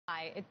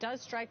It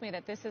does strike me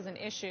that this is an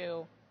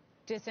issue,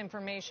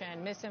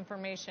 disinformation,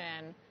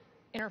 misinformation,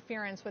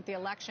 interference with the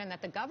election,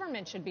 that the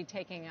government should be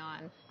taking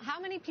on. How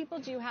many people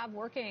do you have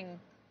working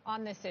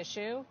on this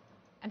issue,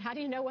 and how do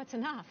you know what's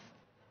enough?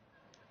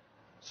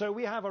 So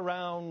we have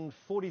around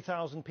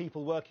 40,000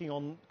 people working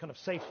on kind of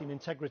safety and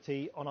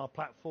integrity on our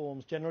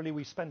platforms. Generally,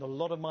 we spend a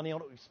lot of money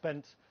on it. We've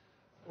spent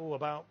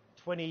about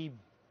 $20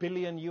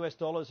 billion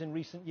in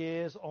recent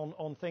years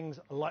on things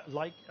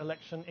like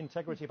election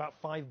integrity, about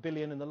 $5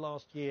 billion in the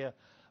last year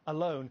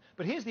alone.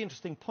 But here's the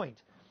interesting point.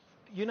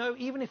 You know,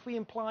 even if we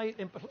employ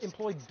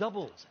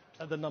double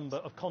the number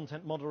of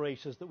content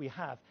moderators that we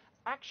have,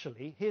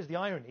 actually, here's the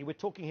irony. We're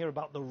talking here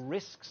about the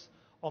risks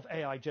of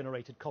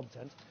AI-generated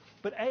content,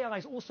 but AI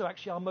is also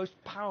actually our most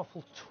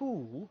powerful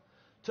tool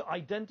to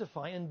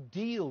identify and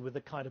deal with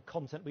the kind of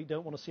content we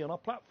don't want to see on our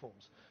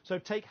platforms. So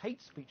take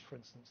hate speech, for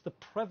instance. The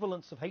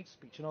prevalence of hate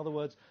speech, in other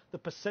words, the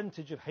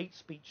percentage of hate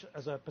speech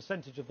as a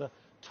percentage of the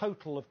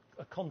total of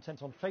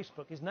content on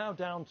Facebook, is now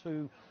down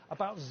to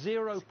about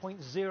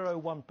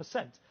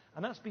 0.01%.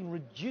 And that's been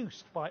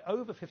reduced by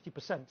over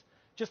 50%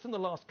 just in the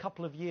last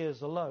couple of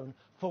years alone,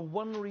 for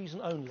one reason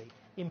only: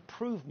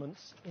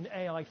 improvements in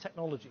AI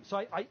technology. So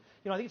I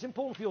think it's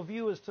important for your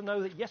viewers to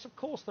know that, yes, of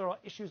course, there are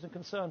issues and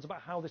concerns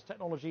about how this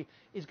technology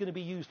is going to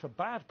be used for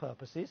bad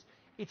purposes.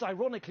 It's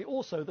ironically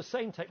also the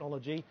same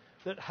technology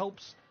that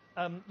helps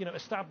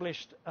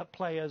established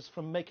players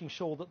from making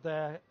sure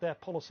that their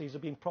policies are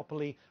being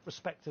properly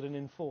respected and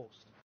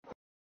enforced.